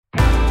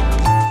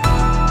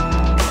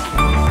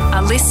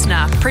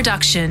listener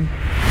production.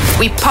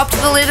 We popped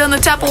the lid on the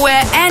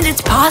Tupperware and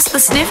it's passed the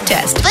sniff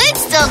test. But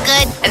it's still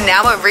good. And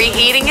now we're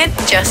reheating it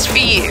just for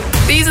you.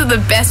 These are the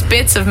best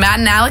bits of Matt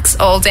and Alex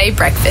all-day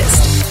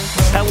breakfast.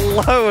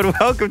 Hello and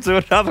welcome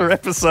to another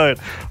episode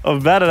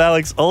of Matt and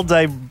Alex All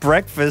Day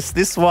Breakfast.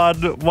 This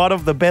one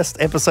of the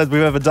best episodes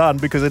we've ever done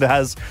because it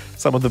has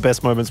some of the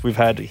best moments we've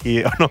had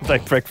here on All Day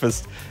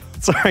Breakfast.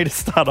 Sorry to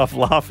start off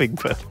laughing,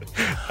 but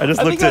I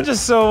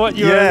just saw what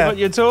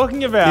you're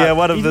talking about. Yeah,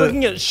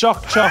 looking at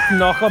chock,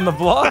 knock on the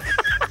block.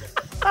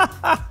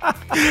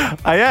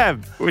 I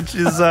am, which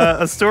is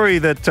a story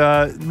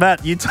that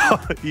Matt, you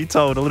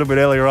told a little bit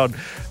earlier on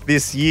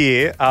this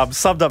year,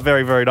 summed up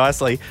very, very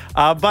nicely.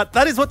 But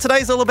that is what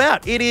today's all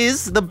about. It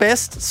is the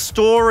best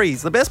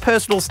stories, the best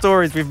personal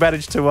stories we've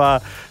managed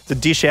to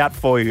dish out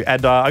for you.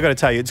 And I got to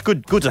tell you, it's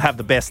good to have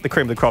the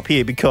cream of the crop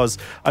here because,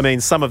 I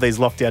mean, some of these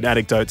lockdown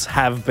anecdotes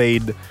have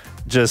been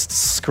just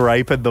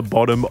scraping the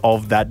bottom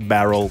of that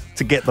barrel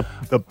to get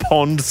the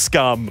pond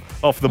scum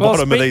off the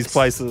bottom of these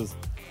places.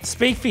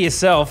 Speak for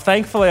yourself.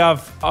 Thankfully,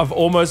 I've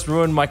almost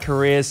ruined my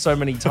career so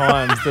many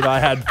times that I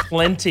had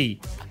plenty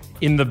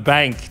in the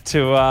bank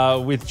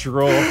to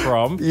withdraw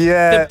from.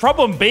 Yeah. The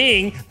problem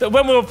being that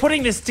when we were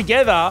putting this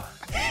together,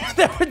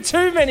 there were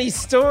too many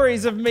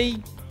stories of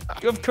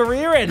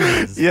career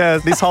endings. Yeah,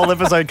 this whole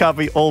episode can't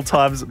be all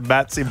times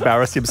Matt's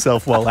embarrassed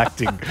himself while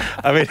acting.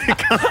 I mean,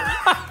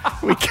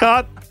 we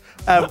can't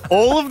have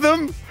all of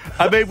them.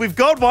 I mean, we've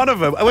got one of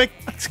them. We're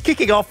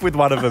kicking off with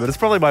one of them. And it's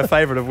probably my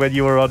favourite of when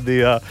you were on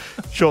the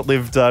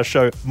short-lived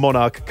show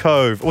Monarch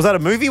Cove. Was that a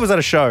movie or was that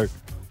a show?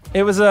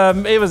 It was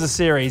a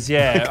series,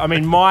 yeah. I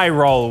mean, my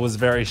role was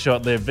very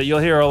short-lived, but you'll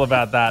hear all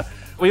about that.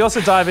 We also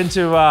dive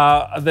into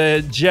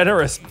the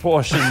generous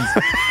portions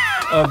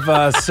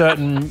of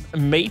certain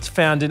meat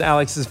found in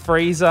Alex's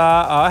freezer.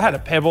 I had a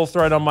pebble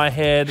thrown on my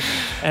head.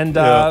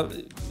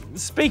 And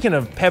speaking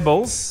of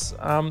pebbles,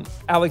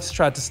 Alex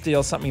tried to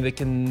steal something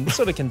that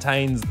sort of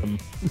contains them.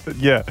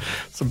 Yeah,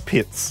 some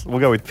pits. We'll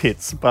go with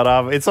pits.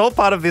 But it's all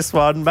part of this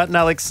one. Matt and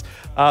Alex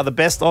are the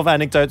best of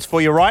anecdotes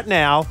for you right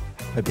now.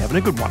 Hope you're having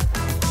a good one.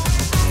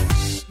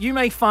 You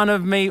make fun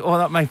of me, or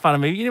not make fun of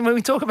me. You know, when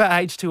we talk about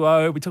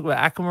H2O, we talk about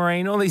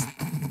Aquamarine, all these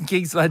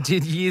gigs that I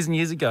did years and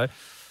years ago.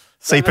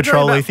 Sea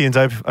Patrol, Lithium,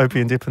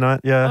 Opium Dipinite,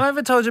 yeah. Have I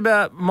ever told you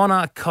about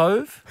Monarch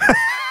Cove?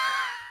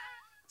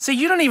 See,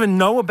 you don't even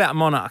know about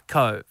Monarch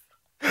Cove.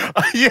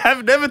 You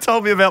have never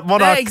told me about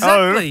Monarch Cove.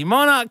 Exactly.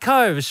 Monarch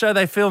Cove, a show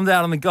they filmed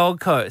out on the Gold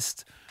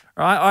Coast.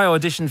 Right? I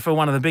auditioned for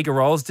one of the bigger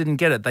roles, didn't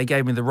get it. They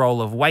gave me the role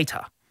of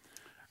waiter.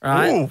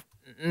 Right? Ooh.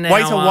 Now,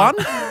 waiter one?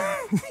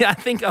 Yeah, I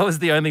think I was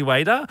the only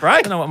waiter. Right.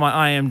 I don't know what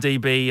my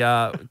IMDb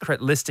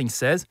listing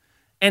says.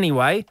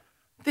 Anyway,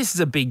 this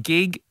is a big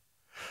gig.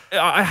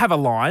 I have a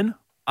line,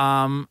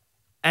 and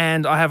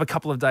I have a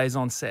couple of days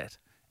on set.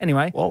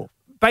 Anyway,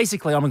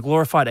 basically, I'm a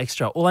glorified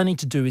extra. All I need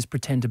to do is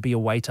pretend to be a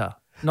waiter,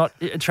 not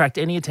attract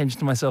any attention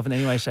to myself in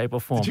any way, shape, or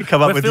form. Did you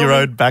come up with your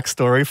own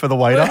backstory for the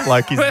waiter,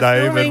 like his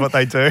name and what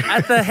they do?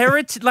 At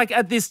the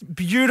at this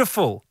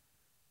beautiful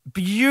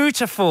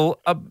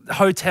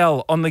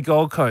hotel on the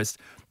Gold Coast.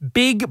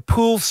 Big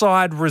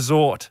poolside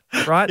resort,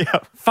 right? Yeah.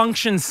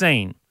 Function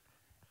scene.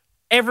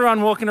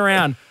 Everyone walking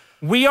around.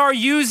 We are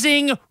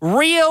using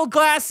real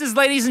glasses,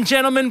 ladies and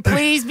gentlemen.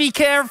 Please be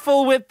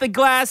careful with the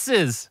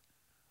glasses.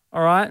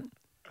 All right?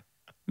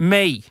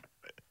 Me,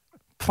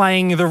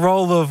 playing the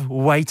role of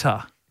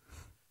waiter.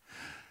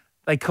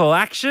 They call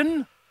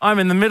action. I'm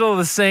in the middle of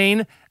the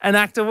scene. An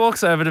actor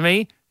walks over to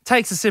me,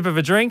 takes a sip of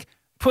a drink,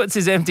 puts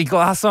his empty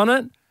glass on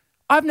it.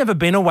 I've never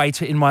been a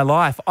waiter in my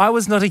life. I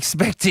was not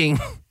expecting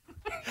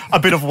a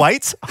bit of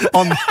weight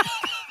on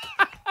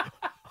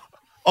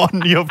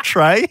your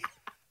tray.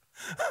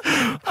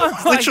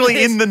 Literally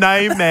this. In the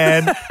name,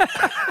 man.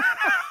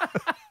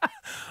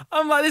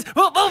 I'm like this.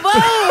 Whoa, whoa,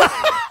 whoa.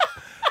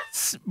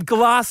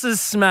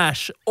 Glasses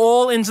smash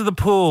all into the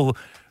pool.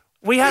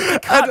 We have to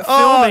cut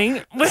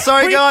filming.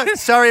 Sorry,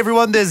 guys. Sorry,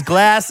 everyone. There's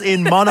glass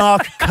in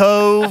Monarch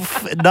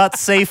Cove. Not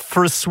safe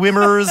for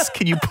swimmers.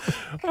 Can you...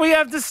 We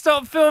have to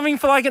stop filming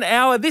for like an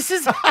hour. This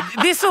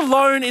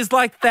alone is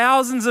like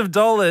thousands of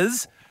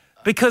dollars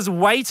because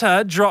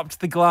waiter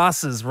dropped the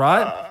glasses,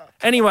 right?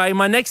 Anyway,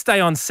 my next day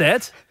on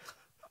set,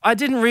 I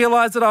didn't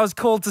realize that I was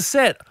called to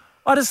set.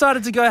 I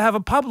decided to go have a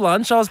pub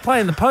lunch. I was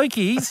playing the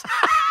pokies.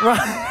 Right?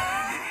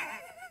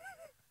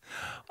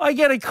 I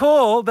get a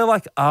call. They're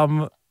like,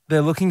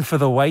 they're looking for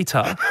the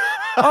waiter.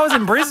 I was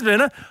in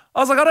Brisbane. I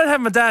was like, I don't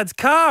have my dad's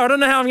car. I don't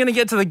know how I'm going to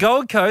get to the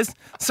Gold Coast.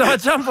 So I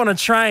jump on a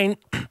train.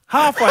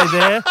 Halfway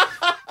there,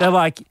 they're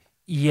like,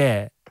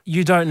 yeah,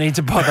 you don't need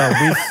to bother.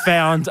 We've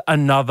found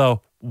another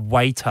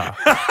waiter.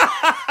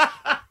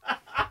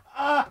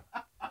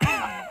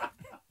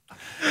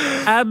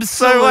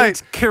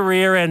 Absolute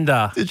career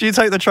ender. Did you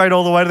take the train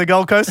all the way to the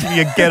Gold Coast and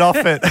you get off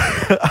it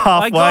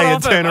halfway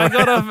and turn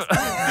around?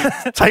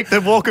 Take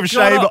the walk of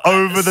shame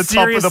over the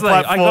top of the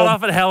platform. I got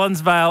off at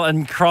Helensvale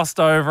and crossed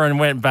over and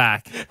went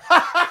back.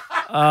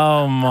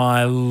 Oh,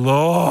 my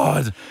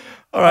Lord.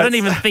 All right, I don't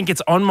even think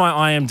it's on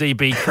my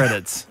IMDb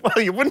credits.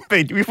 Well, you wouldn't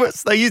be.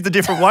 They used a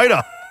different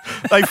waiter.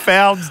 They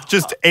found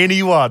just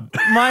anyone.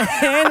 My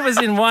hand was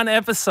in one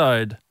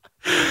episode.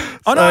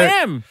 Oh, no, I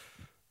am.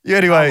 Yeah,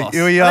 anyway, Carlos. we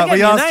They gave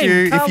me a asked name,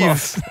 you if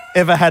Carlos. you've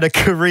ever had a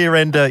career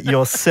ender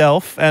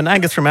yourself, and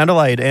Angus from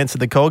Adelaide answered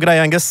the call. G'day,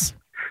 Angus.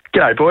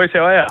 G'day, boys.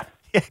 How are you?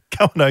 Yeah,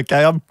 going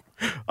okay.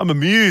 I'm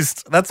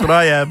amused. That's what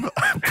I am.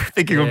 I'm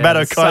thinking of Matt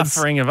the O'Kine's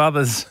suffering of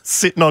others.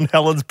 sitting on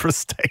Helen's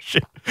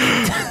crustacean,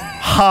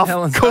 half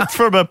Helen's- cooked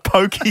from a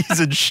pokies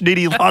and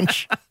schnitty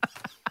lunch.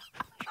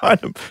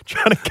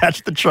 Trying to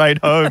catch the train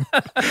home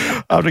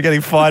after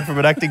getting fired from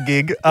an acting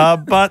gig.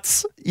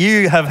 But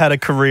you have had a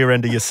career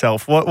ender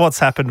yourself. What's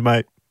happened,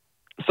 mate?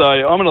 So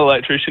I'm an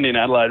electrician in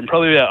Adelaide, and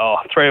probably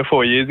about 3 or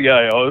 4 years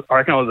ago, I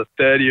reckon I was a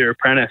third-year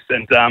apprentice,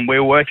 and we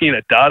were working in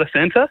a data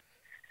centre.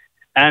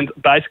 And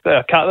basically,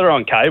 I cut the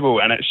wrong cable,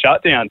 and it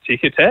shut down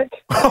Ticketek in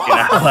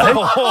Adelaide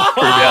for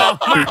about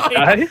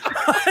 2 days.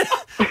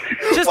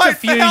 Just Wait, a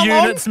few how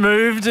long? units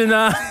moved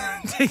and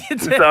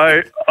tickets.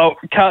 So I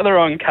cut the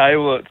wrong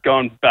cable, it's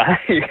gone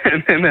bang,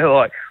 and then they're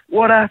like,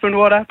 what happened?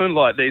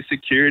 Like, these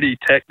security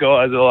tech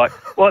guys are like,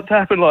 what's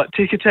happened? Like,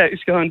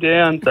 Ticketek's gone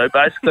down. So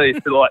basically,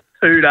 for like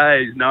 2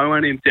 days, no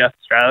one in South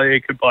Australia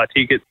could buy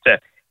tickets to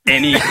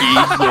any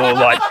gigs or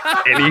like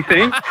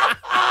anything.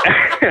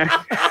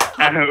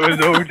 And it was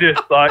all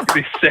just like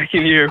this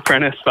second-year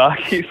apprentice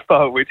fucking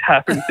spot, which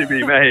happened to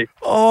be me.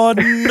 Oh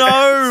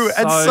no!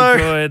 And so,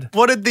 good.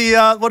 what did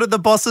the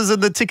bosses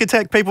and the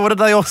Ticketek people? What did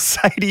they all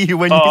say to you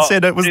when you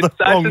said it was the It's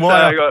safe wrong to say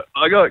wire?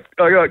 I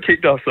got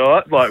kicked off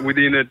site like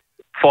within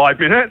 5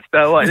 minutes.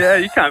 They're like, "Yeah,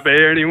 you can't be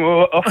here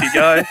anymore. Off you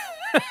go."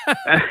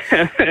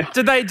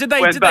 Did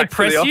they Went back to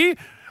press the you?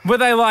 Were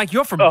they like,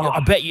 you're from? I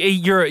bet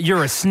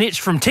you're a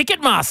snitch from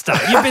Ticketmaster.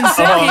 You've been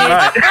sent Oh, here.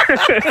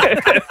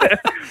 mate.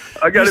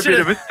 I got a bit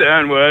of a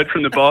stern word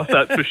from the boss,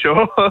 that's for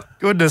sure.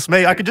 Goodness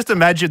me! I could just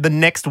imagine the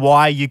next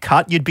wire you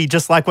cut, you'd be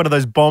just like one of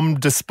those bomb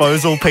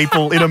disposal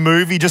people in a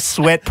movie, just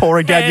sweat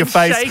pouring down your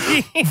Hands face.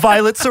 shaking.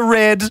 Violets are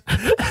red.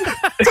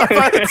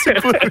 Violets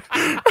are blue.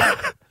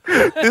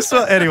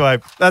 Anyway,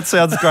 that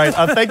sounds great.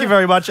 Thank you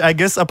very much,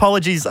 Angus.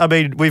 Apologies. I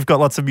mean, we've got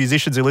lots of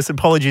musicians who listen.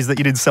 Apologies that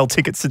you didn't sell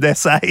tickets in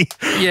SA.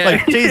 Yeah.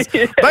 Like, geez,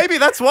 maybe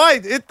that's why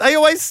they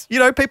always,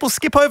 people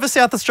skip over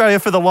South Australia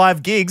for the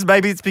live gigs.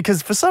 Maybe it's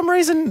because for some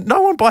reason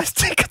no one buys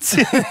tickets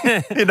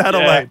in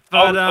Adelaide.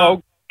 But,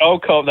 I'll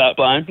cop that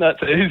blame.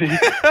 That's easy.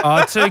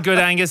 Oh, too good,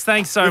 Angus.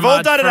 Thanks so We've all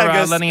much done it, for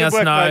Angus. letting Good us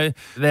work, know. mate.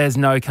 There's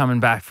no coming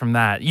back from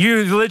that.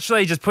 You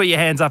literally just put your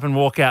hands up and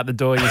walk out the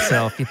door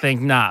yourself. You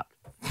think, nah.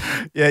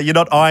 Yeah, you're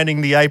not ironing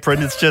the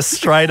apron. It's just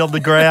straight on the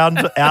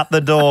ground, out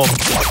the door.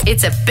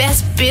 It's a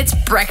Best Bits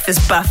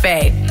breakfast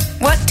buffet.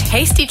 What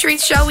tasty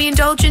treats shall we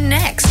indulge in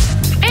next?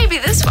 Maybe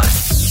this one.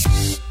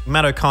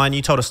 Matt O'Kine,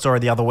 you told a story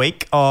the other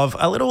week of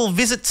a little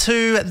visit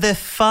to the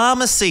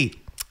pharmacy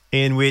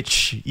in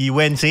which you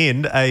went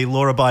in, a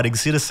law-abiding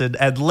citizen,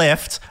 and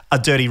left a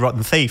dirty,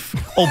 rotten thief,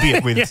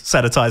 albeit with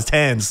sanitised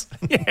hands.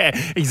 Yeah,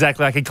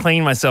 exactly. I could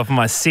clean myself of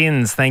my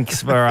sins.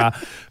 Thanks for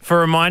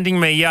reminding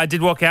me. Yeah, I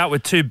did walk out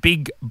with 2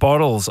 big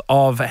bottles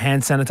of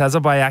hand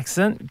sanitizer by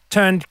accident.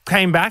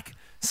 Came back,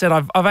 said,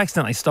 I've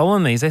accidentally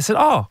stolen these. They said,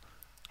 oh,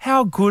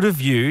 how good of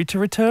you to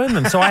return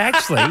them. So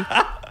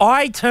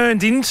I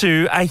turned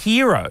into a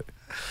hero.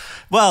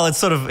 Well,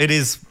 it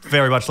is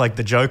very much like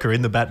the Joker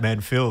in the Batman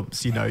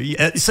films,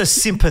 It's a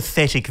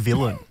sympathetic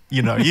villain,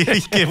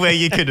 where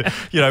you could,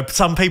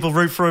 some people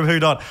root for him, who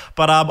not.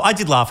 But I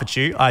did laugh at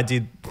you. I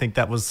did think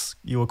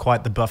you were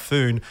quite the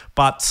buffoon.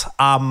 But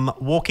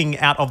walking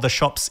out of the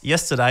shops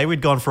yesterday,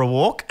 we'd gone for a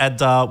walk, and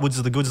Woods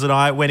of the Goods and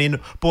I went in,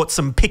 bought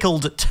some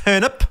pickled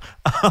turnip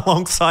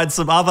alongside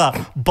some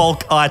other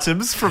bulk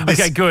items from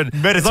this good.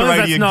 Mediterranean As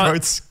long as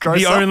that's not grocer.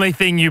 the only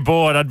thing you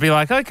bought, I'd be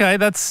like, okay,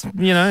 that's,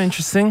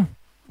 interesting.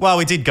 Well,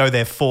 we did go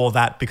there for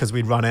that because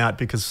we'd run out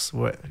because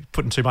we're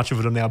putting too much of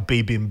it on our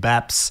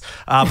bibimbaps.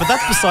 But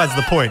that's besides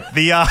the point.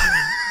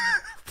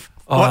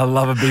 I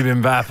love a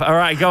bibimbap. All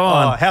right, go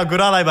on. How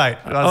good are they, mate?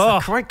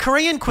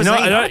 Korean cuisine.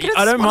 I don't It's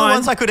mind. one of the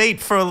ones I could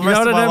eat for the rest You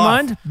know of what my I don't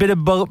life. mind? Bit of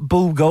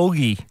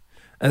bulgogi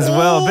as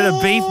well. A bit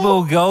of beef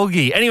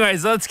bulgogi.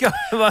 Anyways, let's go.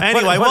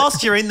 Anyway,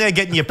 whilst you're in there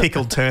getting your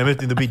pickled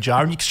turnip in the big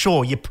jar, and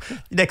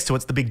next to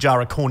it's the big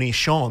jar of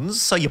cornichons,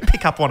 so you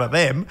pick up one of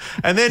them,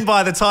 and then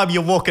by the time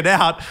you're walking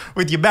out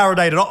with your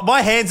marinated,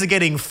 my hands are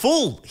getting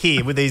full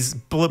here with these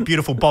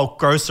beautiful bulk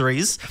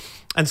groceries,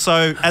 and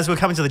so as we're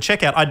coming to the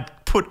checkout, I'd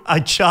put a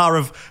jar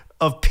of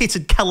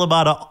pitted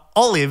Kalamata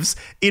olives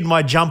in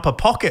my jumper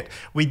pocket.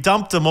 We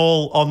dumped them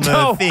all on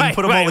the thing,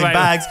 put them all in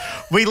bags.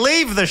 We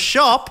leave the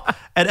shop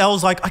and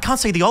Elle's like, I can't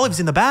see the olives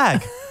in the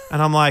bag.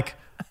 And I'm like,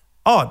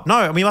 oh,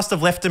 no, we must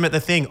have left them at the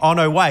thing. Oh,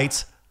 no,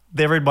 wait.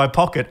 They're in my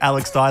pocket.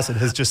 Alex Dyson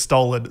has just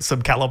stolen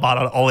some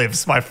Kalamata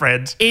olives, my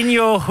friend. In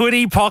your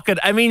hoodie pocket.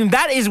 I mean,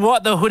 that is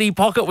what the hoodie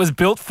pocket was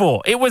built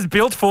for. It was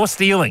built for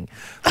stealing.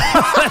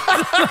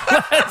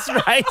 Let's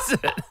face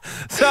it.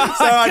 So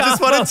I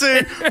just wanted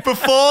to,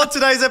 before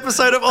today's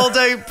episode of All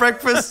Day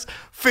Breakfast,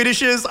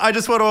 finishes. I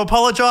just want to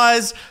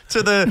apologise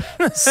to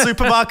the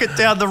supermarket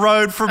down the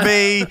road from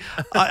me.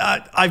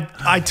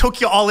 I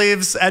took your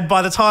olives, and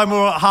by the time we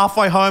were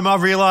halfway home, I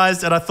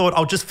realised, and I thought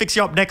I'll just fix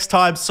you up next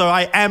time. So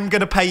I am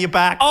going to pay you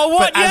back. Oh,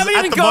 what? But You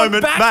haven't even gone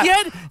back Matt,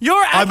 yet?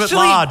 You're I'm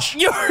actually... at large.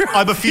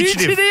 I'm a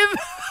fugitive?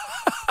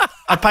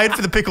 I paid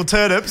for the pickled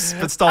turnips,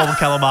 but stole the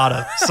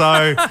Kalamata.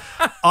 So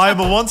I am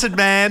a wanted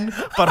man,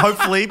 but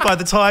hopefully by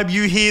the time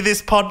you hear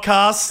this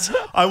podcast,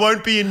 I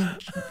won't be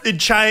in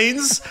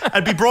chains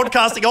and be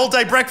broadcasting all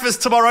day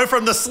breakfast tomorrow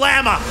from the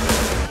Slammer.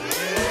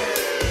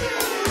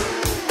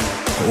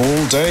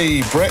 All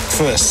day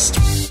breakfast.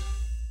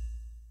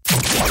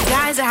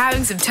 Guys are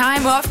having some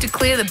time off to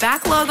clear the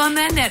backlog on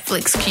their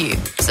Netflix queue.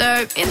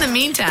 So, in the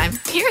meantime,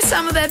 here are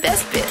some of their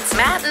best bits.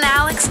 Matt and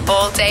Alex,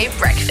 all day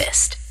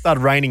breakfast.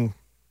 Started raining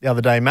the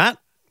other day, Matt.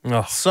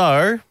 Oh.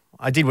 So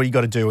I did what you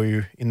got to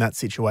do in that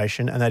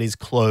situation, and that is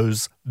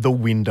close the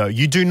window.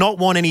 You do not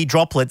want any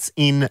droplets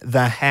in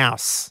the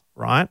house,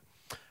 right?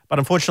 But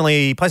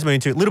unfortunately, the place I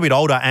moved into a little bit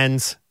older,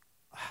 and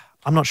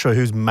I'm not sure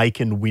who's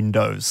making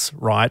windows,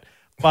 right?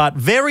 But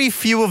very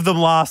few of them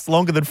last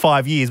longer than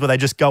 5 years where they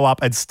just go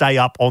up and stay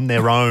up on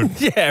their own.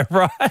 Yeah,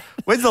 right.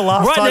 When's the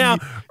last time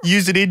you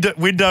used an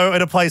window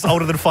in a place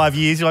older than 5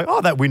 years? You're like,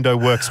 oh, that window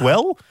works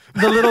well.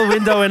 The little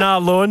window in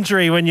our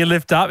laundry, when you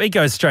lift up, it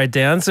goes straight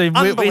down. So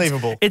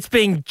Unbelievable. It's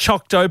being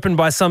chocked open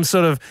by some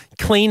sort of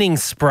cleaning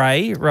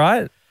spray,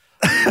 right?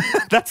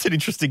 That's an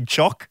interesting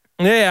chock.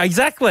 Yeah,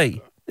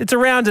 exactly. It's a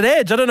rounded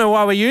edge. I don't know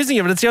why we're using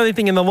it, but it's the only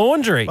thing in the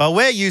laundry. Well,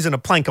 we're using a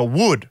plank of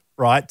wood,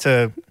 right,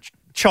 to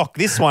chock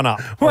this one up,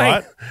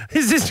 right?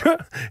 Is this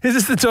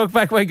the talk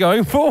back we're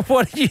going for?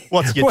 What's your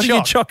chock? Do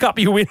you chock up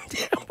your window?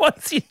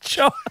 What's your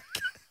chock?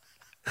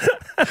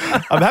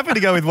 I'm happy to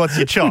go with what's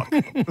your chock.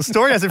 The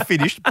story hasn't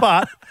finished,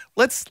 but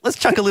let's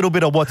chuck a little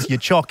bit of what's your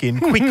chock in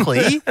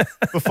quickly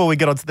before we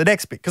get on to the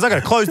next bit, because I've got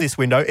to close this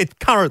window. It's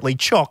currently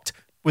chocked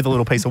with a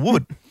little piece of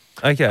wood.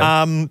 Okay.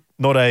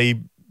 Not a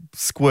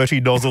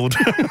squirty nozzled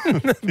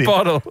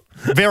bottle.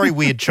 Very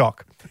weird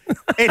chock.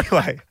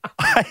 Anyway,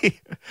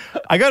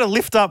 I go to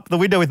lift up the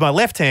window with my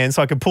left hand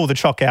so I can pull the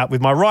chock out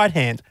with my right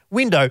hand.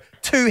 Window,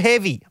 too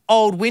heavy.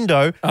 Old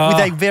window with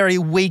a very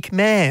weak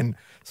man.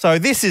 So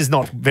this is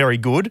not very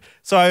good.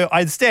 So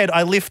instead,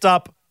 I lift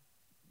up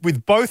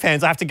with both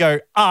hands. I have to go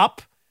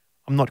up.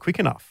 I'm not quick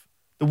enough.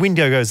 The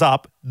window goes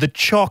up. The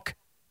chock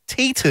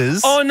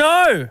teeters. Oh,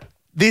 no.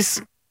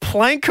 This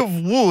plank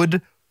of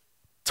wood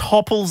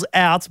topples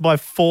out my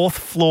 4th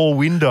floor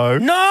window.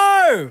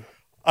 No.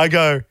 I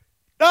go,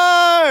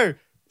 no!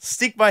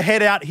 Stick my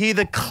head out, hear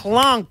the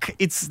clunk.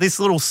 It's this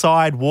little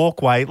side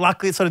walkway.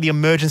 Luckily, it's sort of the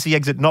emergency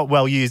exit, not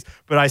well used,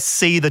 but I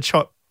see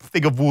the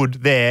thing of wood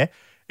there.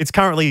 It's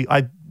currently,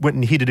 I went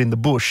and hid it in the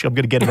bush. I'm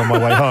going to get it on my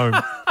way home.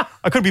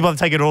 I couldn't be bothered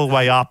taking it all the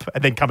way up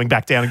and then coming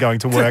back down and going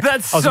to work. I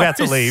was about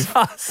to leave.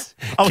 Sus.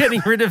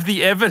 Getting rid of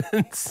the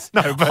evidence.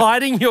 No, but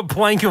hiding your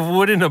plank of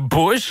wood in a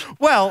bush.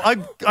 Well, I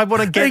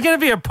want to get... There's going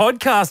to be a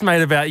podcast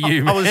made about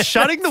you, I was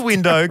shutting the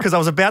window because I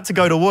was about to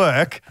go to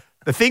work.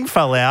 The thing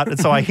fell out, and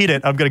so I hit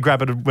it. I'm going to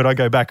grab it when I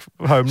go back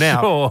home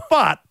now. Sure.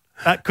 But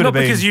that could Not have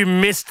been... because you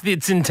missed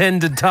its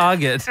intended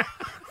target.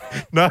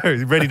 No,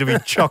 ready to be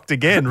chocked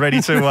again,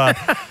 ready to...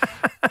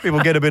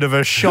 people get a bit of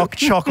a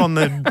chock on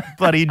the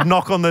bloody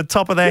knock on the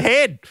top of their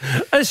head.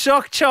 A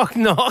chock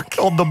knock.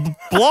 On the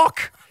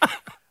block.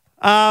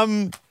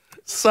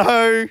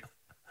 So,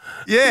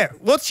 yeah,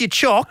 what's your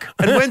chock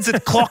and when's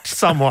it clocked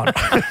someone?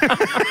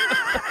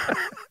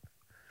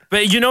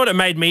 But you know what it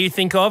made me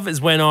think of is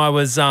when I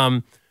was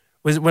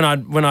when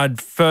I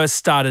first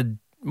started,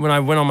 when I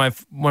went on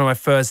one of my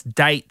first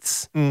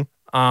dates in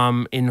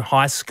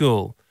high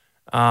school.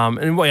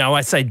 And well, I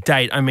say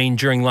date, I mean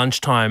during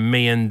lunchtime,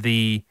 me and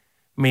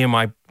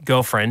my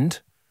girlfriend.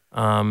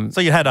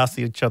 So you had asked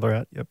each other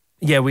out, yep.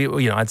 Yeah,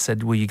 I'd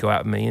said, will you go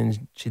out with me?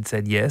 And she'd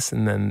said yes.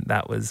 And then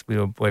we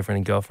were boyfriend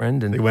and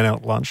girlfriend. And we went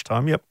out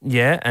lunchtime, yep.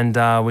 Yeah, and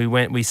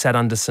we sat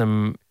under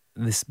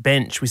this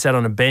bench. We sat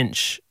on a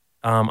bench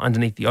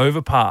underneath the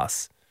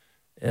overpass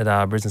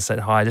at Brisbane State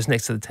High, just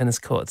next to the tennis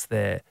courts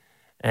there.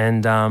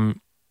 And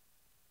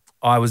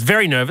I was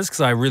very nervous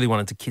because I really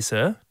wanted to kiss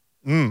her.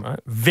 Right?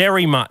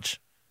 Very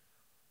much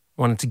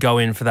wanted to go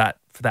in for that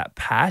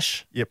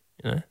pash. Yep.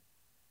 You know,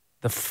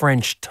 the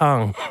French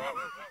tongue.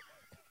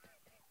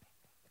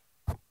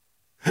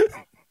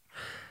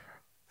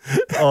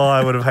 Oh,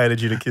 I would have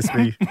hated you to kiss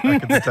me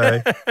back in the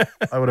day.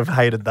 I would have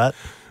hated that.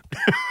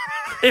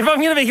 If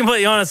I'm going to be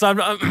completely honest, I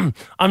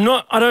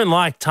don't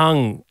like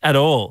tongue at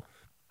all.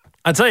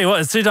 I tell you what,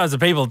 there's two types of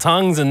people,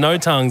 tongues and no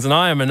tongues, and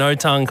I am a no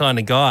tongue kind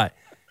of guy.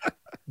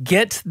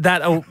 Get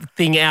that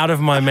thing out of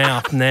my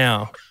mouth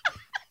now.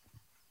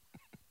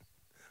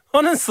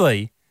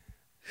 Honestly.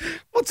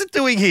 What's it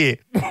doing here?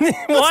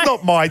 That's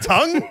not my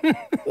tongue.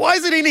 Why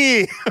is it in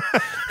here?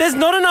 There's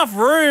not enough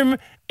room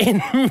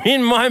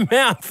in my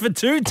mouth for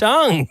two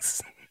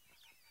tongues.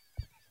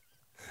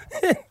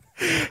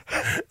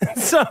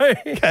 So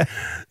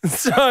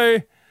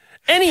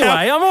anyway,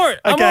 I'm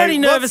already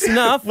nervous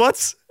enough.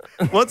 What's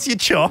your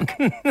chock?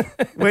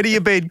 When are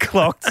you being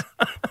clocked?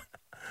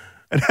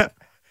 And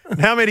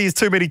How many is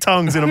too many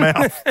tongues in a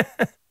mouth?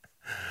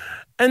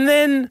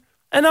 And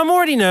I'm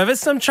already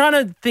nervous. I'm trying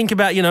to think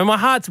about, my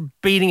heart's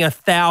beating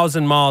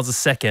 1,000 miles a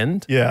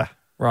second. Yeah.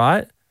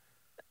 Right?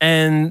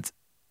 And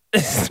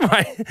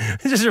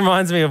it just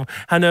reminds me of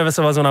how nervous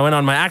I was when I went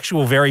on my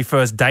actual very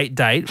first date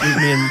with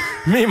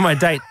me and my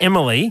date,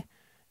 Emily.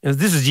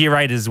 This was year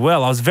 8 as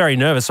well. I was very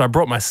nervous, so I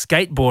brought my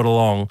skateboard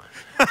along,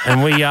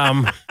 and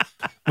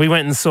we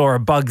went and saw A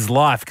Bug's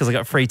Life because I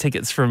got free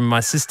tickets from my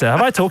sister.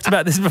 Have I talked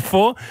about this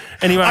before?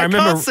 Anyway, I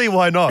remember. Can't see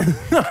why not.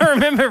 I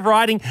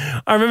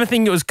remember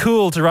thinking it was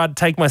cool to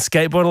take my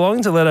skateboard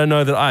along to let her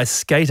know that I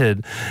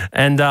skated.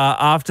 And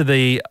after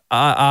the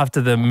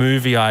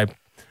movie, I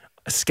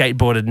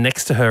skateboarded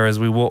next to her as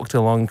we walked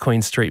along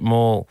Queen Street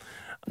Mall.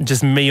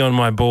 Just me on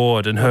my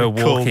board and her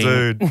walking.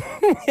 Cool dude.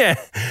 Yeah.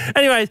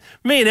 Anyways,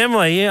 me and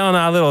Emily on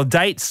our little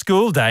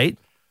school date.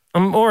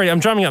 I'm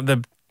drumming up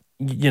the,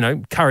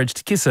 courage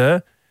to kiss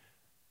her,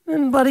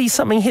 and bloody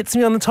something hits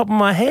me on the top of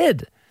my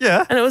head.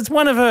 Yeah. And it was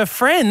one of her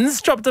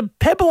friends dropped a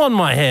pebble on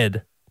my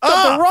head,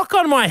 dropped a rock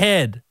on my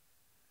head,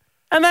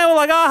 and they were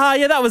like, "Aha,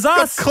 yeah, that was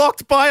us." Got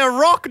clocked by a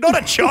rock, not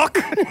a chock.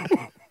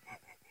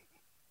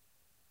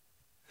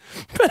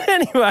 But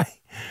anyway,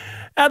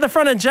 out the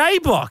front of J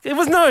Block, it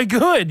was no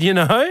good,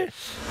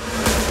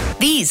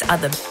 These are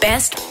the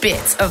best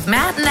bits of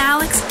Matt and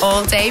Alex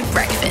All Day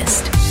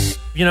Breakfast.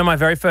 My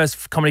very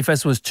first comedy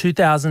festival was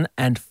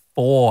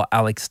 2004,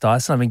 Alex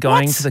Dyson. I've been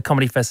going to the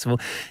comedy festival.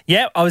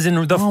 Yeah, I was in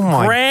the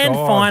grand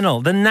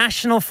final, the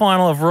national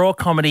final of Raw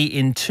Comedy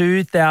in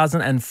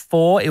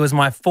 2004. It was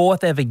my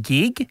 4th ever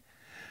gig.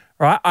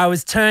 Right, I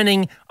was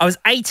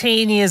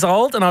 18 years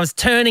old, and I was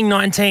turning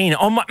 19.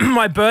 On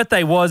my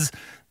birthday was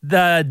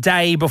the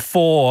day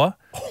before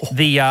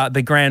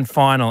the grand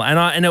final,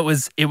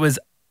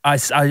 I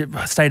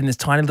stayed in this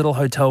tiny little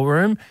hotel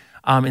room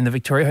in the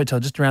Victoria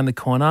Hotel just around the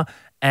corner,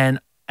 and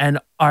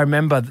I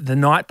remember the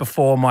night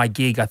before my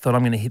gig, I thought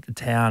I'm going to hit the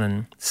town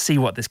and see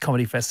what this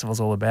comedy festival's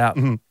all about.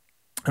 Mm-hmm.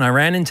 And I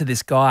ran into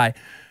this guy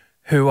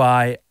who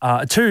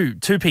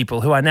two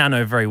people who I now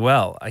know very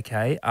well.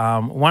 Okay,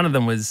 one of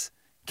them was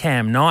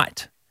Cam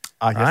Knight,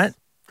 right?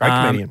 Great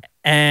comedian.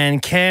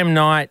 And Cam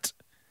Knight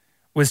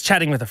was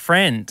chatting with a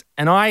friend,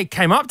 and I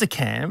came up to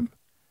Cam,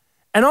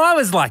 and I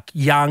was like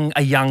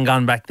a young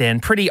gun back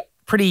then, pretty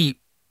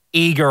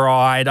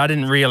eager-eyed. I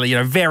didn't really,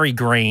 very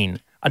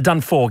green. I'd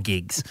done 4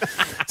 gigs.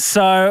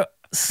 So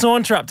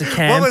saunter up to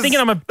Cam,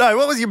 thinking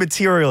what was your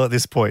material at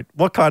this point?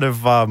 What kind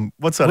of,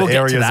 what sort of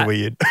areas were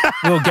you in?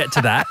 We'll get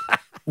to that.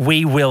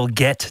 We will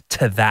get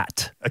to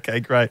that.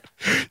 Okay, great.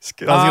 I was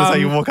going to say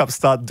you walk up,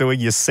 start doing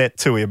your set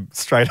to him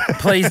straight.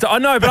 Please, I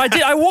know, but I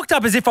did. I walked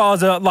up as if I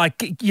was a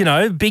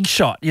big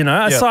shot.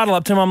 I sidled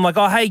up to him. I'm like,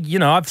 oh, hey,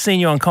 I've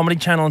seen you on Comedy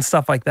Channel and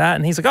stuff like that.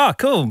 And he's like, oh,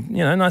 cool.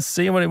 Nice to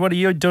see you. What are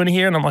you doing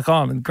here? And I'm like, oh,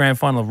 I'm in the grand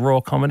final of Raw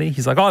Comedy.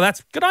 He's like, oh,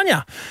 that's good on you.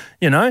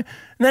 And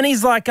then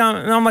he's like,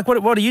 and I'm like,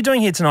 what are you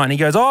doing here tonight? And he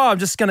goes, oh, I'm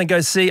just going to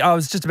go see. I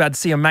was just about to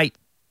see a mate,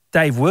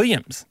 Dave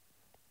Williams.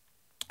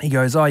 He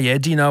goes, oh yeah,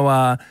 do you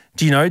know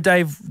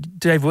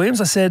Dave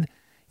Williams? I said,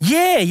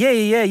 yeah,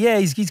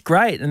 he's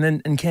great.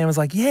 And Cam was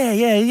like, yeah,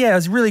 it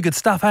was really good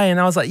stuff, hey. And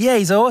I was like, yeah,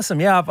 he's awesome.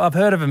 Yeah, I've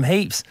heard of him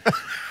heaps.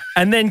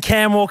 And then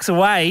Cam walks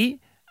away,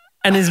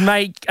 and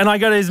I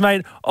go to his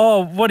mate,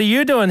 oh, what are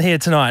you doing here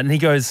tonight? And he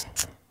goes,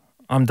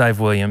 I'm Dave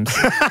Williams.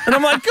 And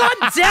I'm like, God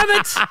damn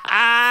it.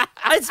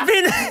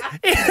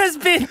 It has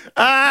been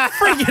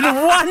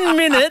freaking 1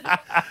 minute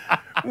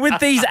with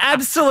these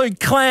absolute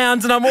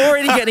clowns, and I'm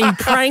already getting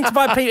pranked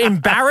by people,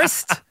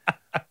 embarrassed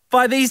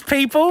by these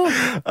people.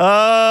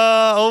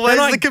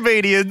 Always the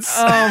comedians.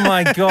 Oh,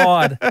 my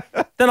God.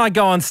 Then I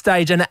go on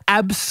stage and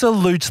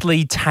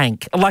absolutely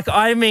tank.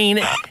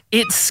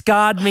 It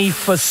scarred me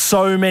for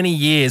so many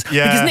years.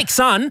 Yeah. Because Nick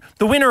Sun,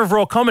 the winner of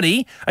Raw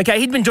Comedy, okay,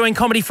 he'd been doing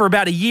comedy for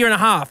about a year and a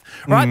half,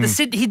 right?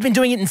 He'd been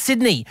doing it in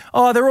Sydney.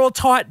 Oh, they're all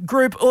tight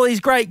group, all these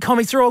great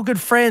comics, they're all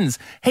good friends.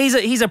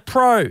 He's a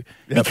pro.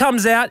 Yep. He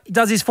comes out,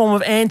 does his form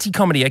of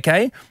anti-comedy,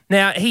 okay?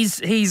 Now, he's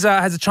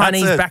has a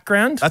Chinese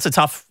background. That's a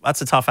tough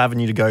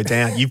avenue to go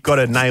down. You've got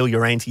to nail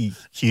your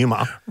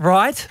anti-humour.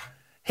 Right.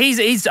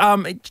 He's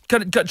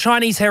got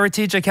Chinese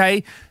heritage,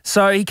 okay?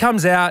 So he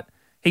comes out,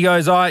 he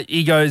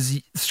goes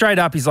straight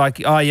up, he's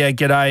like, oh yeah,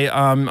 g'day,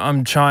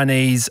 I'm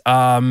Chinese,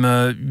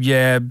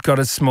 yeah, got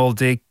a small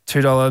dick,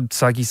 $2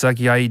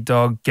 sucky, I eat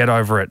dog, get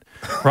over it.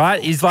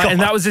 Right? He's like, and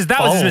that was his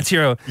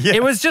material. Yeah.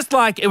 It was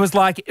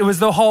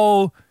the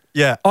whole.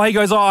 Yeah. Oh, he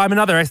goes, oh, I'm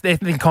another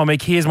ethnic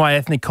comic. Here's my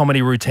ethnic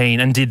comedy routine,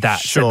 and did that.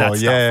 Sure, said that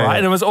stuff, right?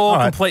 And it was all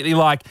completely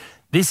like,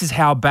 this is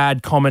how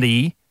bad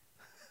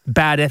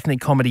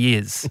ethnic comedy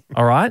is,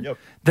 all right? Yep.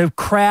 The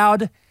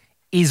crowd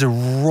is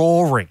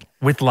roaring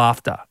with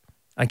laughter,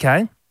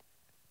 okay?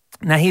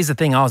 Now, here's the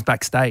thing. I was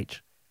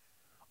backstage.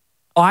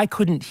 I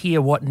couldn't hear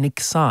what Nick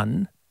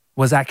Sun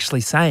was actually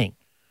saying.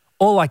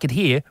 All I could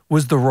hear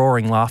was the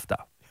roaring laughter,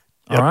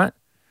 all right?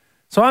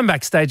 So I'm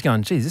backstage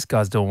going, geez, this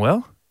guy's doing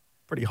well.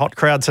 Pretty hot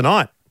crowd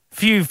tonight.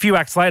 Few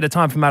acts later,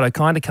 time for Matt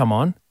O'Kine to come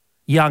on,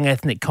 young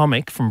ethnic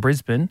comic from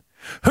Brisbane,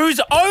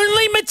 whose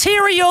only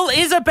material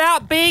is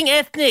about being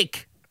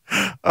ethnic.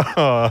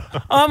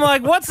 I'm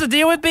like, what's the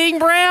deal with being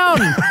brown?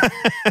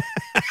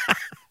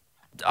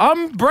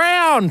 I'm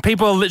brown.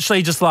 People are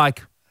literally just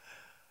like,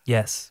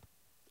 yes,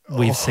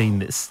 we've seen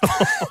this.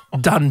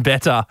 Done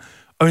better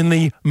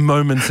only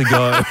moments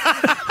ago.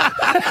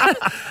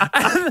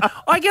 And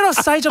I get off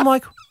stage, I'm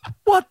like,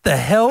 what the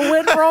hell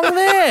went wrong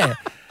there?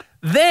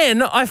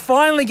 Then I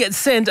finally get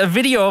sent a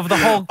video of the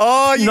whole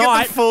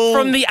night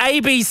from the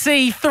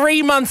ABC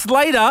 3 months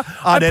later.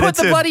 I put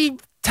the bloody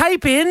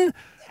tape in.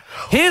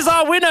 Here's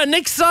our winner,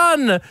 Nick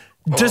Sun,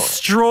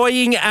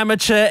 destroying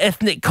amateur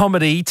ethnic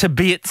comedy to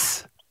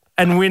bits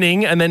and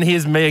winning. And then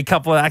here's me a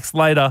couple of acts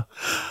later.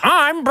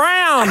 I'm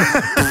brown.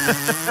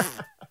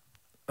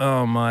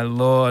 Oh, my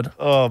Lord.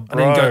 Oh,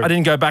 bro. I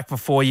didn't go back for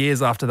 4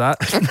 years after that.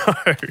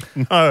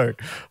 No.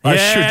 I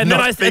should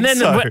not think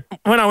so.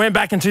 When I went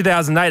back in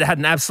 2008, I had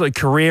an absolute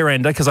career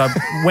ender because I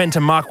went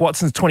to Mark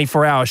Watson's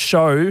 24-hour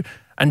show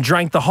and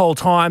drank the whole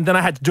time. Then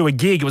I had to do a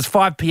gig. It was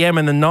 5 p.m.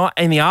 in the night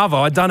in the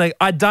Arvo.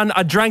 I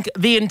drank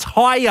the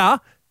entire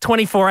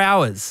 24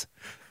 hours.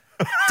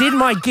 Did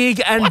my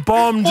gig and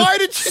bombed. Why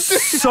did you do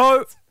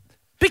that?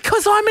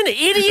 Because I'm an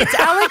idiot,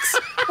 Alex.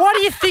 Why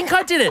do you think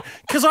I did it?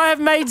 Because I have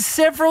made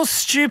several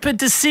stupid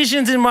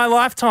decisions in my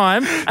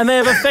lifetime and they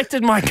have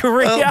affected my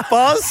career.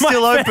 Bar's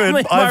still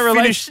family, open. I've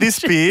finished this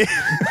beer.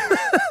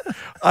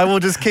 I will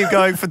just keep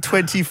going for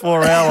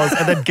 24 hours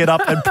and then get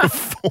up and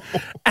perform.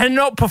 And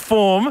not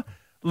perform,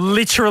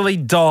 literally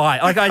die.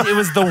 It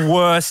was the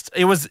worst.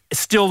 It was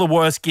still the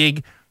worst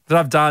gig that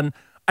I've done.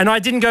 And I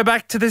didn't go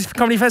back to this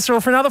comedy festival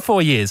for another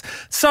 4 years.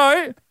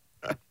 So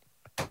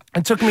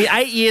it took me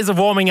 8 years of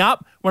warming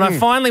up. When I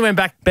finally went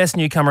back, best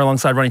newcomer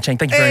alongside Ronnie Cheng.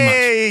 Thank you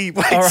very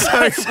much.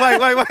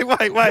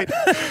 Wait.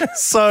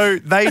 So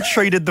they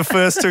treated the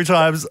first 2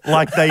 times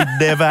like they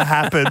never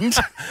happened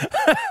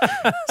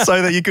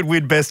so that you could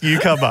win best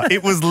newcomer.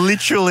 It was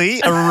literally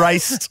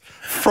erased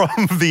from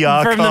the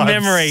archives. From the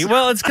memory.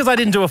 Well, it's because I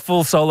didn't do a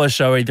full solo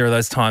show either of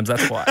those times.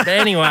 That's why. But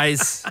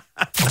anyways.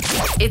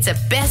 It's a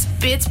Best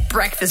Bits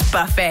breakfast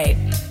buffet.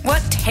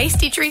 What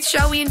tasty treats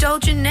shall we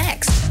indulge in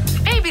next?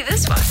 Maybe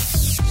this one.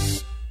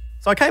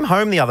 So I came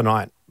home the other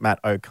night,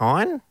 Matt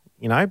O'Kine,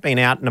 been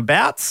out and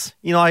about.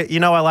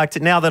 I like to,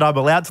 now that I'm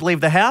allowed to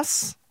leave the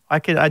house,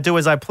 I do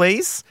as I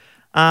please.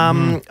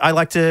 I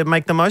like to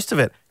make the most of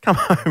it. Come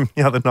home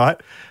the other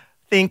night,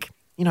 think,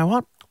 you know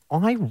what?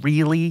 I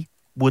really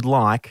would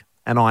like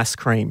an ice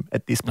cream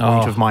at this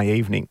point of my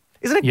evening.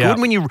 Isn't it good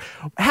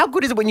how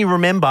good is it when you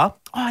remember,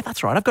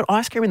 that's right, I've got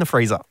ice cream in the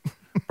freezer.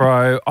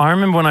 Bro, I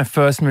remember when I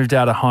first moved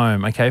out of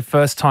home,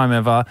 first time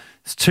ever.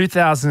 It's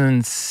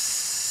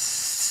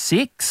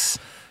 2006.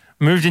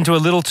 Moved into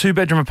a little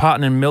 2-bedroom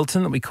apartment in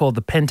Milton that we called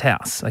the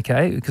Penthouse,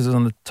 because it was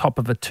on the top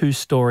of a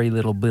 2-story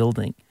little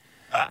building.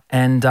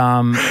 And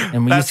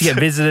we used to get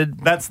visited.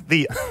 That's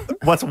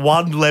what's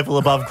one level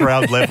above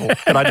ground level.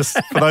 And I just,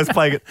 for those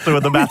playing it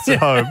through the maths at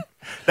home,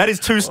 that is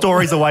 2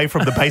 stories away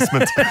from the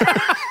basement.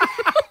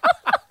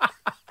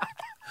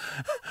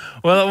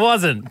 Well, it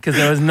wasn't, because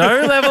there was no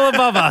level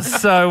above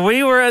us. So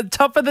we were at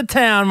top of the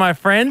town, my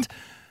friend.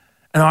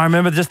 And I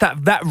remember just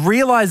that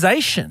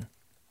realization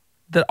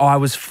that I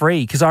was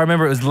free, because I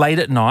remember it was late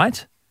at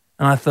night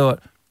and I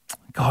thought,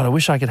 God, I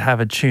wish I could have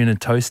a tuna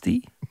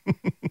toasty.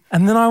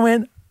 And then I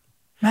went,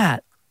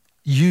 Matt,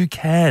 you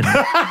can.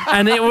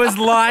 And it was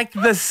like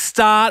the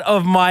start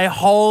of my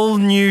whole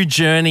new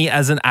journey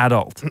as an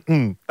adult.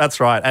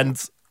 That's right.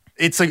 And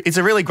it's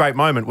a really great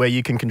moment where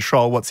you can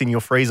control what's in your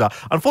freezer.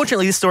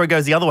 Unfortunately, this story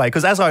goes the other way,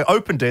 because as I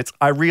opened it,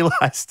 I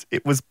realised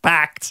it was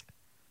packed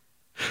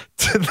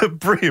to the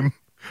brim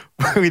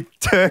with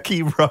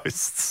turkey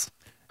roasts.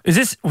 Is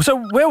this so?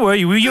 Where were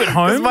you? Were you at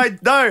home? I'm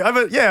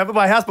at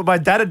my house, but my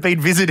dad had been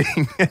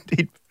visiting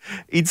and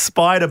he'd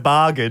spied a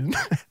bargain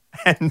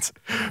and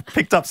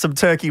picked up some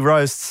turkey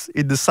roasts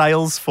in the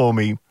sales for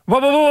me.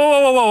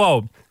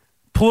 Whoa.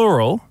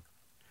 Plural.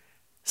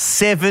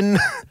 7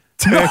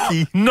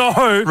 turkey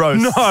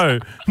roasts. No.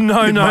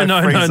 I'm not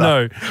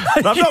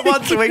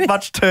one to eat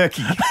much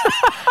turkey.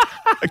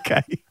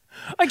 Okay,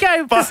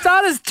 for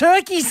starters,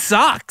 turkey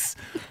sucks.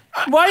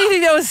 Why do you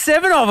think there was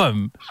 7 of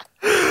them?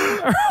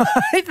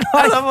 Right?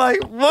 And I'm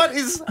like, what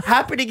is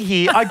happening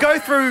here? I go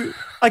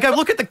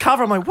look at the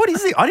cover. I'm like, what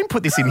is it? I didn't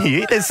put this in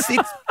here. It's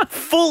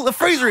full. The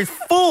freezer is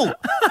full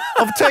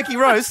of turkey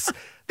roasts.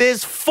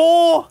 There's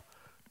 4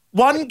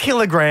 1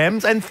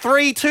 kilograms and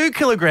 3 2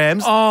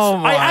 kilograms. Oh,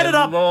 my I added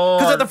up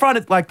because at the front,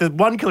 it's like the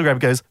 1 kilogram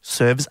goes,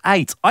 serves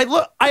 8. I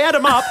add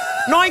them up,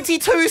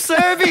 92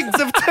 servings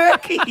of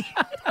turkey.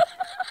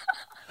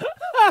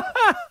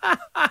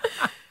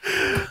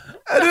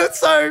 And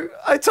so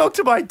I talked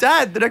to my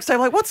dad the next day. I'm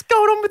like, what's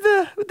going on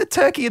with the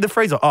turkey in the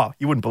freezer? Oh,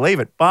 you wouldn't believe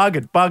it.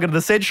 Bargain of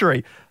the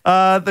century.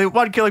 The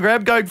 1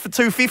 kilogram going for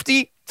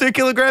 $2.50, 2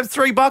 kilograms,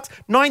 $3,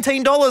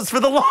 $19 for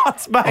the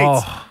lots, mate.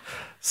 Oh.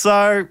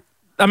 So,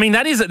 I mean,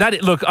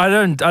 look, I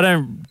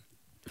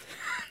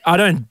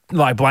don't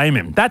like blame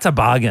him. That's a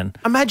bargain.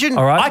 Imagine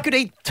I could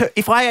eat,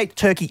 if I ate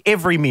turkey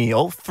every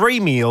meal, 3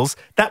 meals,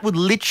 that would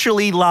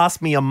literally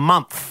last me a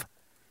month.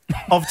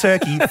 of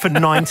turkey for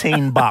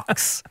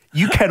 $19.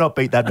 You cannot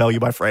beat that value,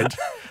 my friend.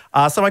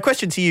 So my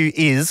question to you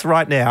is,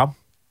 right now,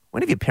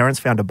 when have your parents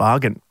found a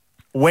bargain?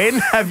 When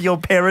have your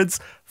parents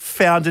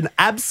found an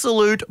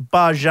absolute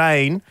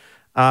bargain?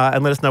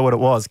 And let us know what it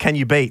was. Can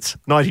you beat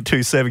 92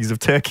 servings of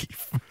turkey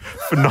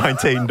for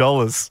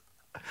 $19?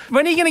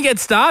 When are you going to get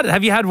started?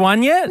 Have you had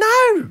one yet? No,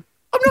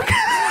 I'm not.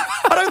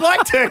 I don't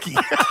like turkey.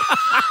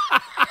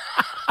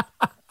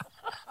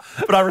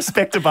 But I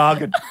respect a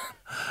bargain.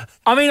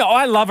 I mean,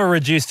 I love a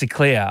reduced to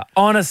clear,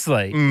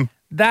 honestly.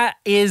 That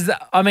is,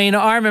 I mean,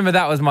 I remember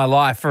that was my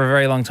life for a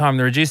very long time,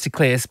 the reduced to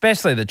clear,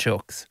 especially the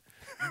chooks.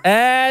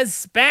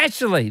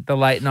 Especially the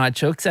late night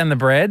chooks and the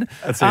bread.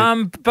 That's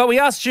it. But we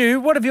asked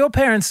you, what have your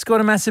parents scored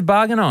a massive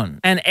bargain on?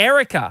 And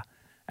Erica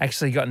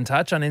actually got in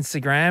touch on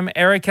Instagram.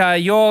 Erica,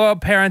 your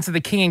parents are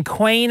the king and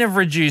queen of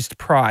reduced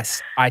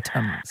price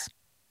items.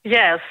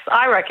 Yes,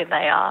 I reckon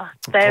they are.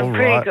 They're All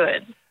pretty right.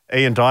 good.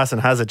 Ian Dyson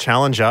has a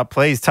challenger.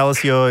 Please tell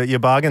us your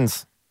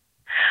bargains.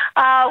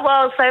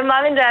 Well, so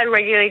Mum and Dad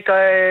regularly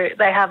go,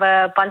 they have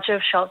a bunch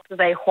of shops that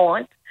they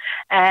haunt,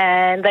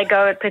 and they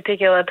go at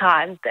particular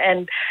times.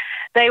 And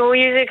they will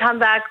usually come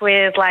back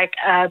with like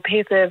a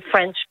piece of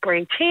French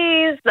brie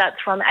cheese that's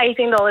from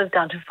 $18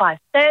 down to 5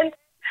 cents.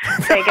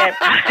 They get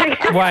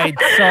Wait,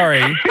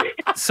 sorry.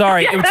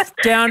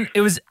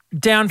 It was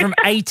down from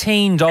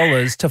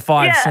 $18 to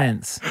 5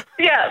 cents.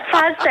 Yeah,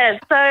 5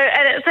 cents. So,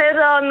 and it says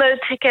on the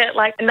ticket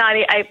like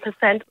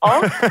 98%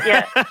 off.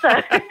 Yeah.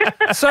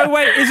 So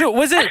wait,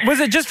 was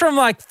it just from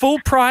like full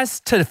price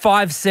to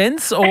 5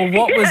 cents, or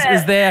what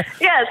was there?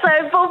 Yeah,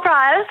 so full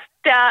price.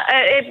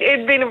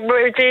 It'd been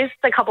reduced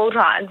a couple of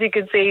times. You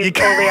could see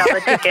all the other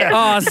tickets.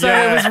 Oh, so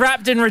it was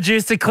wrapped in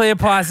reduced to clear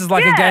prices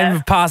like a game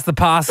of pass the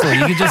parcel.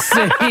 You could just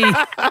see.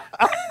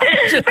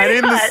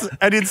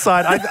 And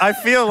inside, I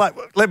feel like,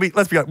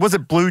 let's be honest, was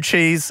it blue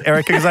cheese,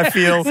 Erica? Because I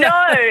feel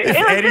No, if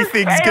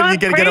anything's you're going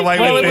to get away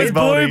Well, with it was cheese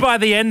moldy. blue by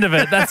the end of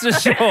it, that's for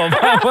sure.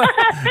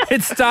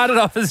 It started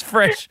off as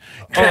fresh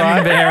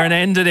camembert and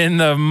ended in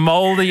the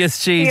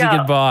moldiest cheese you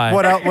could buy.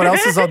 What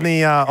else is on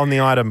the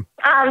item?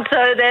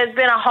 So there's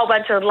been a whole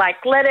bunch of like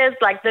lettuce,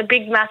 like the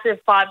big massive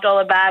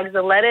 $5 bags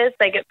of lettuce.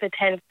 They get for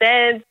 10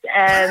 cents.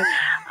 And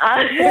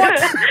What?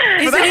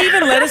 Is it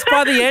even lettuce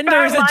by the end,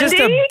 or is it just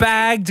a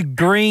bagged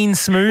green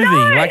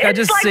smoothie? No, I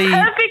just it's see.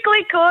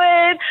 perfectly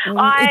good.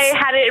 I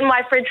had it in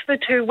my fridge for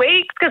 2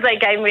 weeks because they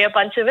gave me a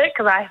bunch of it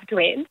because I have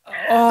twins.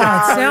 Oh,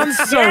 it sounds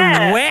so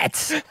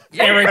wet,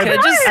 Erica.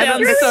 It just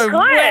sounds it's so good.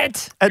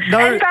 wet. And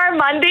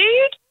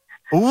barramundi.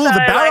 Ooh,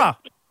 the barra.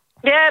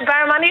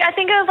 Barramundi. I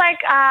think it was like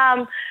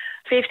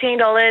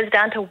 $15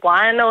 down to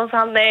 $1 or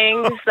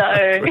something. So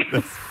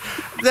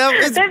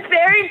they're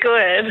very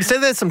good. So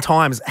there's some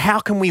times. How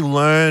can we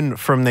learn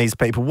from these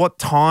people? What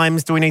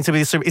times do we need to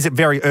be? Is it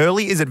very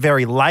early? Is it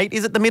very late?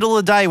 Is it the middle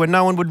of the day when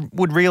no one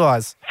would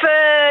realise?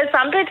 For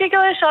some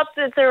particular shops,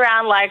 it's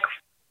around like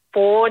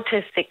 4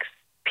 to 6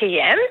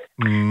 p.m.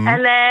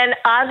 And then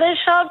other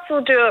shops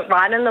will do it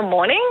right in the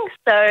morning.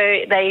 So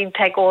they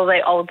take all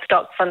the old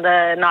stock from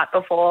the night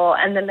before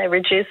and then they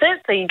reduce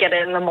it so you get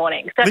it in the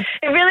morning. So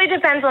it really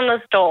depends on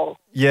the stall.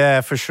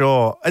 Yeah, for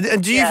sure.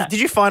 And did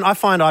you find, I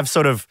find I've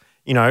sort of,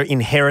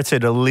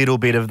 inherited a little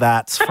bit of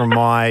that from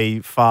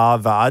my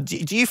father.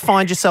 Do you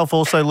find yourself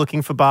also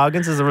looking for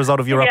bargains as a result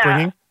of your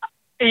upbringing?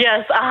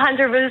 Yes,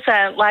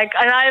 100%. Like,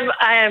 and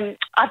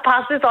I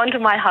pass this on to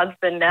my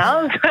husband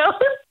now as well.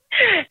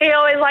 He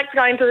always likes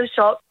going to the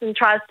shops and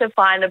tries to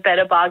find a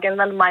better bargain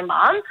than my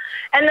mum.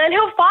 And then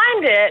he'll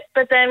find it,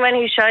 but then when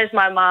he shows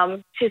my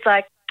mum, she's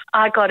like,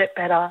 I got it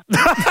better.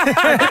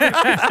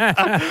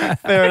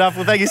 Fair enough.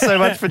 Well, thank you so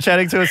much for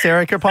chatting to us,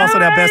 Erica. Pass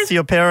on our best to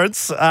your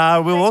parents.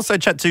 We'll also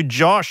chat to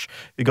Josh,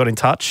 who got in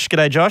touch.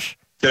 G'day, Josh.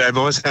 G'day,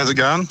 boys. How's it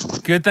going?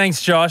 Good,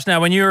 thanks, Josh.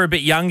 Now, when you were a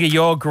bit younger,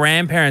 your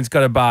grandparents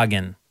got a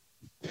bargain.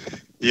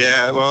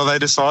 Yeah, well, they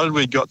decided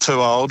we got too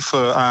old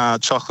for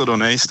chocolate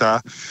on Easter,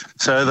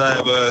 so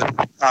they were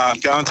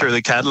going through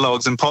the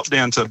catalogues and popped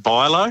down to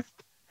Bilo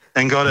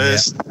and got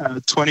us a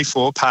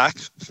 24-pack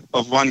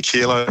of 1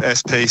 kilo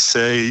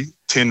SPC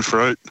tin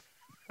fruit.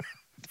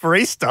 For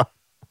Easter?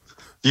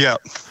 Yeah.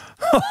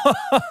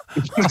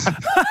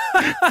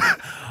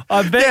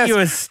 I bet you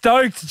were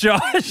stoked,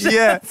 Josh.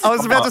 Yeah, I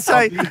was about to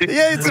say,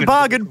 it's a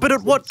bargain, but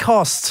at what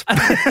cost?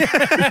 How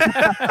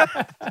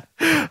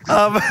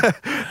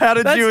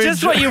did That's you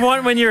just what you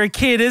want when you're a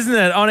kid, isn't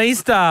it? On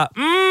Easter,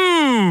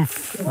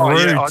 fruit. Oh,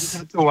 yeah, I just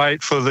had to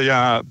wait for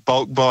the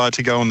bulk buy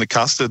to go on the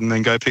custard and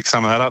then go pick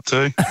some of that up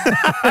too.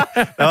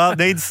 Well,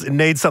 it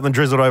needs something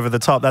drizzled over the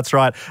top. That's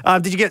right.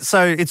 Did you get?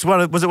 So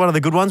was it one of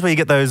the good ones where you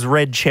get those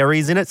red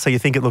cherries in it, so you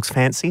think it looks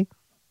fancy?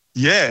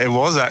 Yeah, it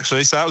was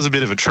actually. So that was a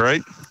bit of a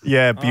treat.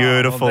 Yeah,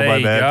 beautiful, there my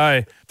you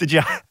man. go. Did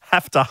you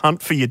have to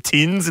hunt for your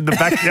tins in the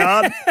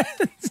backyard?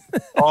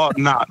 Oh,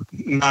 no.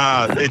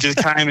 It just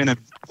came in a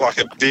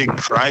big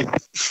crate.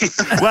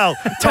 Well,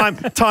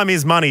 time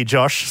is money,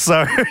 Josh.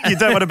 So you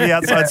don't want to be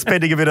outside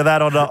spending a bit of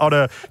that on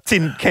a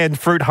tin canned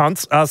fruit hunt.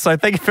 So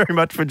thank you very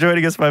much for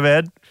joining us, my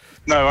man.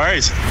 No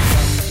worries.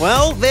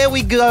 Well, there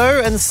we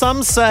go. And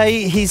some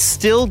say he's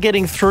still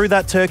getting through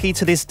that turkey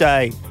to this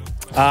day.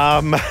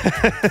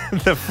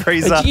 The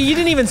freezer. You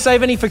didn't even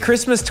save any for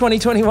Christmas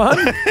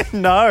 2021?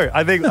 No,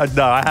 I think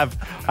no. I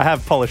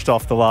have polished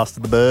off the last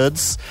of the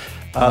birds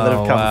that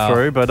have come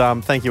through.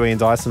 But thank you, Ian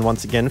Dyson,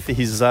 once again for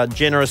his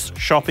generous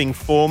shopping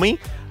for me.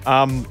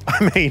 I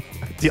mean,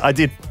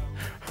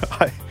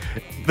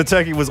 the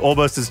turkey was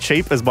almost as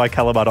cheap as my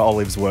Kalamata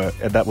olives were,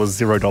 and that was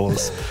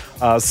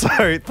 $0.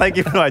 So thank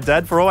you, my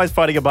dad, for always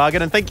finding a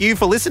bargain, and thank you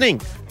for listening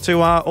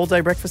to All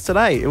Day Breakfast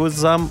today. It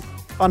was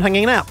fun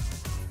hanging out.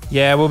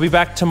 Yeah, we'll be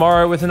back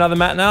tomorrow with another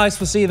Matt and Alex.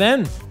 We'll see you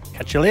then.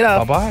 Catch you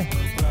later. Bye-bye.